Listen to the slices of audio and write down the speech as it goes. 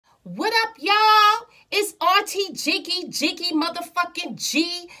What up, y'all? It's RT Jiggie motherfucking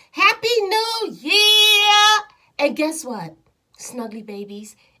G. Happy New Year! And guess what? Snuggly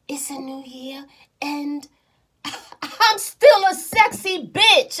babies, it's a new year and I'm still a sexy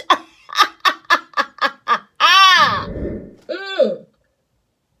bitch.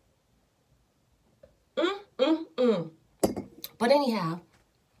 But anyhow,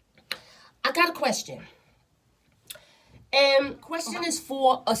 I got a question. And question is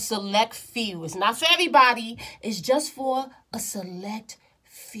for a select few. It's not for everybody. It's just for a select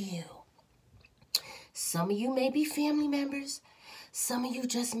few. Some of you may be family members. Some of you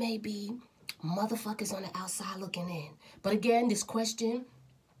just may be motherfuckers on the outside looking in. But again, this question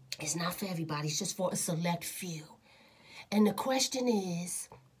is not for everybody. It's just for a select few. And the question is,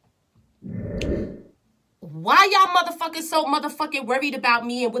 why y'all motherfuckers so motherfucking worried about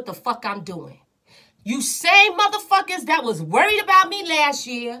me and what the fuck I'm doing? You same motherfuckers that was worried about me last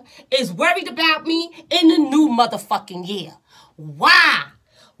year is worried about me in the new motherfucking year. Why?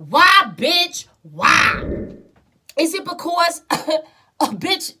 Why, bitch? Why? Is it because a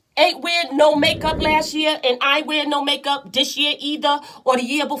bitch ain't wearing no makeup last year and I ain't wearing no makeup this year either, or the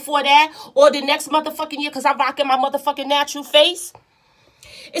year before that, or the next motherfucking year because I'm rocking my motherfucking natural face?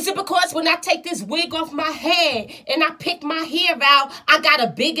 Is it because when I take this wig off my head and I pick my hair out, I got a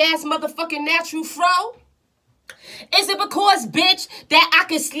big-ass motherfucking natural fro? Is it because, bitch, that I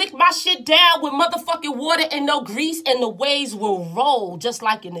can slick my shit down with motherfucking water and no grease and the waves will roll just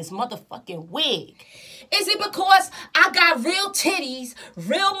like in this motherfucking wig? Is it because I got real titties,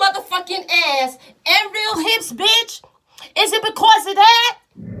 real motherfucking ass, and real hips, bitch? Is it because of that?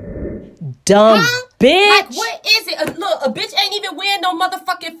 Dumb bitch. Like, what is it? Look, a bitch ain't even wearing no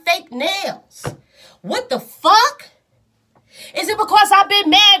motherfucking fake nails. What the fuck? Is it because I've been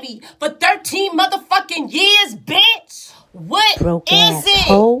married for 13 motherfucking years, bitch? What Broke is it?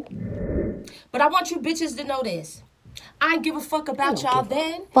 Hoe. But I want you bitches to know this. I ain't give a fuck about y'all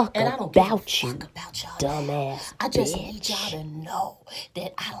then, and I don't give a fuck about y'all now. I just need y'all to know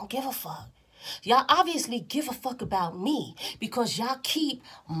that I don't give a fuck. Y'all obviously give a fuck about me because y'all keep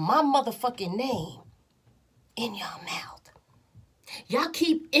my motherfucking name in your mouth. Y'all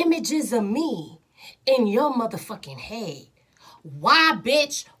keep images of me in your motherfucking head. Why,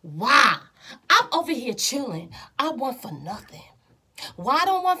 bitch? Why? I'm over here chilling. I want for nothing. Why I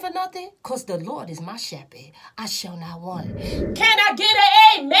don't want for nothing? Because the Lord is my shepherd. I shall not want. Can I get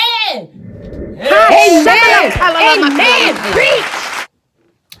an amen? Amen. Amen. Preach.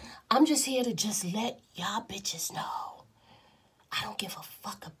 I'm just here to just let y'all bitches know I don't give a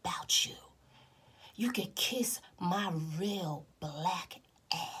fuck about you. You can kiss my real black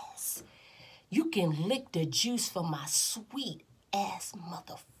ass. You can lick the juice from my sweet ass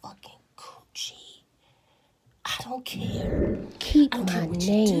motherfucking coochie. I don't care. Keep my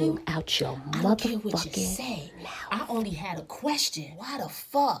name out your motherfucking I don't care what you say. I only had a question. Why the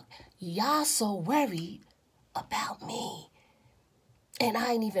fuck y'all so worried about me? And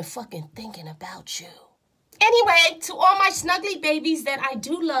I ain't even fucking thinking about you. Anyway, to all my snuggly babies that I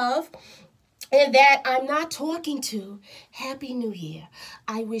do love and that I'm not talking to, Happy New Year.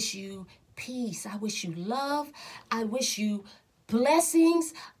 I wish you peace. I wish you love. I wish you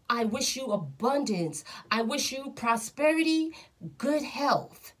blessings. I wish you abundance. I wish you prosperity, good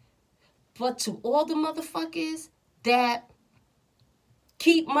health. But to all the motherfuckers that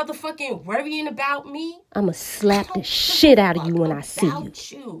keep motherfucking worrying about me, I'ma slap the shit out of you when I see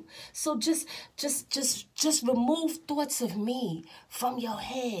you. So just remove thoughts of me from your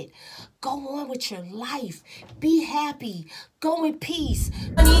head. Go on with your life. Be happy. Go in peace.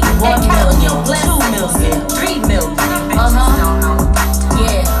 1 million, 2 million, 3 million.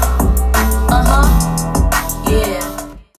 Yeah.